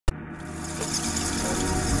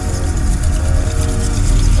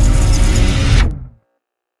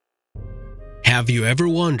Have you ever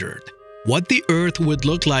wondered what the Earth would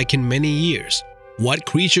look like in many years? What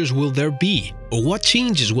creatures will there be? Or what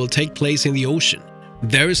changes will take place in the ocean?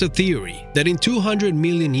 There is a theory that in 200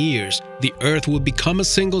 million years, the Earth will become a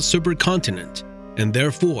single supercontinent, and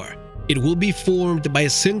therefore, it will be formed by a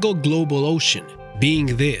single global ocean, being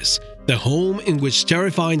this the home in which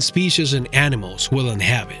terrifying species and animals will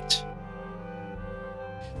inhabit.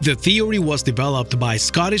 The theory was developed by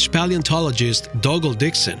Scottish paleontologist Dougal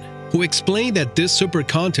Dixon, who explained that this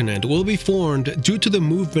supercontinent will be formed due to the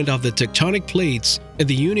movement of the tectonic plates and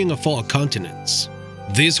the union of all continents.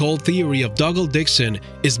 This whole theory of Dougal Dixon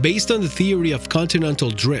is based on the theory of continental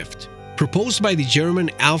drift, proposed by the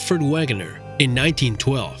German Alfred Wegener in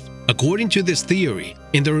 1912. According to this theory,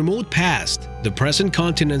 in the remote past, the present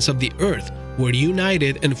continents of the Earth were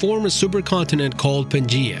united and formed a supercontinent called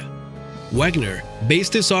Pangaea. Wegener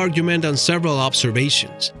based this argument on several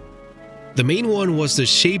observations. The main one was the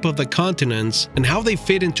shape of the continents and how they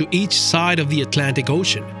fit into each side of the Atlantic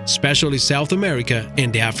Ocean, especially South America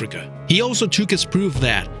and Africa. He also took as proof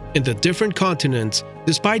that, in the different continents,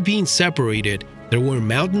 despite being separated, there were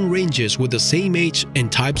mountain ranges with the same age and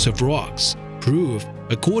types of rocks, proof,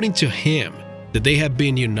 according to him, that they have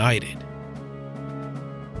been united.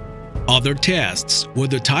 Other tests were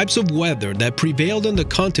the types of weather that prevailed on the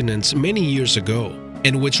continents many years ago,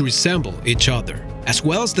 and which resemble each other, as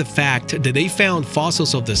well as the fact that they found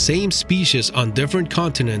fossils of the same species on different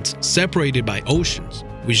continents separated by oceans,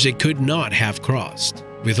 which they could not have crossed.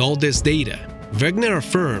 With all this data, Wegener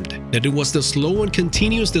affirmed that it was the slow and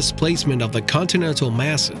continuous displacement of the continental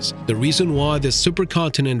masses the reason why the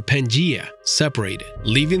supercontinent Pangaea separated,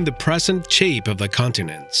 leaving the present shape of the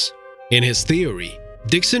continents. In his theory,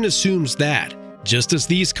 Dixon assumes that, just as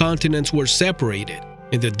these continents were separated,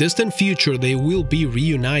 in the distant future they will be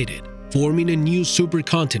reunited, forming a new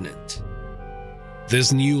supercontinent.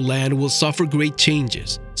 This new land will suffer great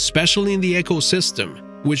changes, especially in the ecosystem,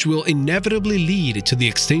 which will inevitably lead to the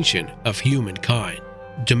extinction of humankind.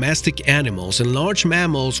 Domestic animals and large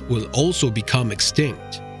mammals will also become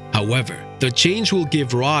extinct. However, the change will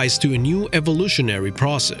give rise to a new evolutionary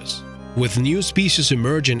process, with new species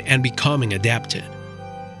emerging and becoming adapted.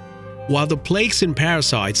 While the plagues and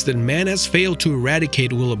parasites that man has failed to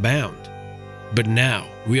eradicate will abound. But now,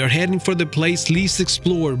 we are heading for the place least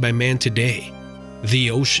explored by man today,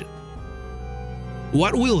 the ocean.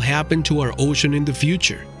 What will happen to our ocean in the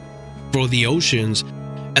future? For the oceans,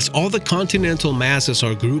 as all the continental masses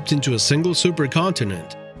are grouped into a single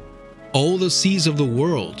supercontinent, all the seas of the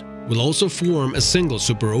world will also form a single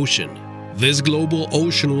superocean. This global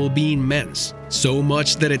ocean will be immense, so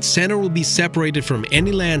much that its center will be separated from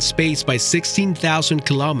any land space by 16,000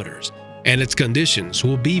 kilometers, and its conditions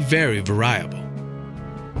will be very variable.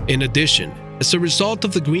 In addition, as a result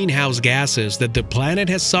of the greenhouse gases that the planet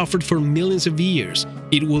has suffered for millions of years,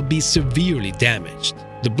 it will be severely damaged.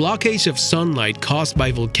 The blockage of sunlight caused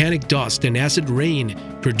by volcanic dust and acid rain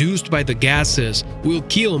produced by the gases will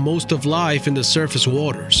kill most of life in the surface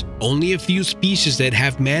waters. Only a few species that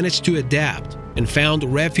have managed to adapt and found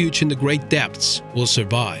refuge in the great depths will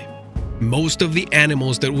survive. Most of the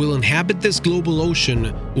animals that will inhabit this global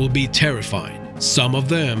ocean will be terrifying. Some of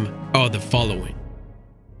them are the following.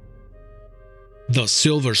 The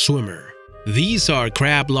silver swimmer. These are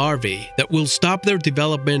crab larvae that will stop their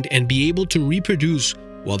development and be able to reproduce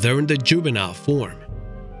while they're in the juvenile form.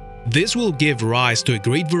 This will give rise to a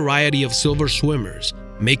great variety of silver swimmers,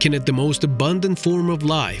 making it the most abundant form of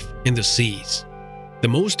life in the seas. The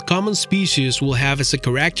most common species will have as a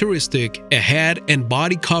characteristic a head and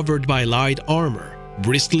body covered by light armor,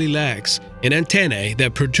 bristly legs, and antennae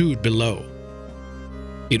that protrude below.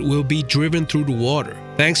 It will be driven through the water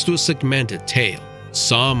thanks to a segmented tail.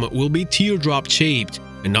 Some will be teardrop-shaped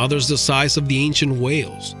and others the size of the ancient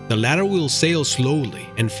whales. The latter will sail slowly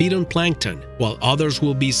and feed on plankton, while others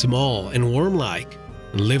will be small and worm-like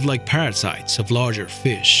and live like parasites of larger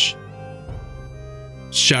fish.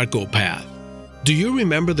 Sharkopath. Do you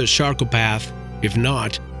remember the Sharkopath? If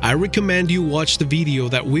not, I recommend you watch the video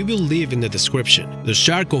that we will leave in the description. The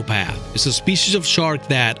Sharkopath is a species of shark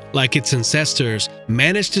that, like its ancestors,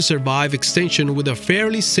 managed to survive extinction with a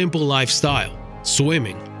fairly simple lifestyle,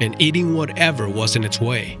 swimming and eating whatever was in its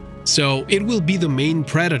way. So it will be the main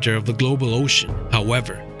predator of the global ocean.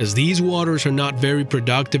 However, as these waters are not very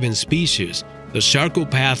productive in species, the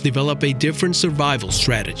Sharkopath develop a different survival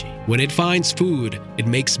strategy. When it finds food, it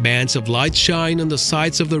makes bands of light shine on the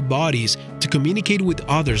sides of their bodies to communicate with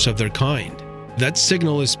others of their kind. That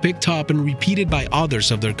signal is picked up and repeated by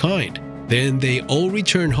others of their kind. Then they all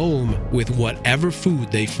return home with whatever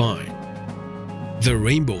food they find. The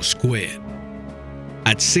Rainbow Squid.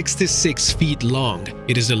 At 66 feet long,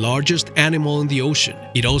 it is the largest animal in the ocean.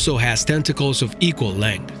 It also has tentacles of equal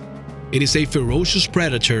length. It is a ferocious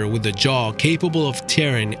predator with a jaw capable of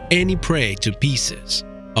tearing any prey to pieces.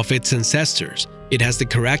 Of its ancestors, it has the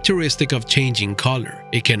characteristic of changing color.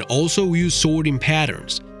 It can also use sorting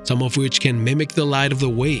patterns, some of which can mimic the light of the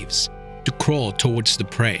waves, to crawl towards the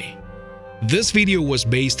prey. This video was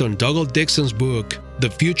based on Dougal Dixon's book, The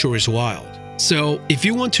Future is Wild. So, if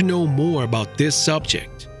you want to know more about this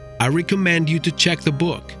subject, I recommend you to check the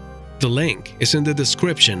book. The link is in the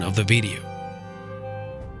description of the video.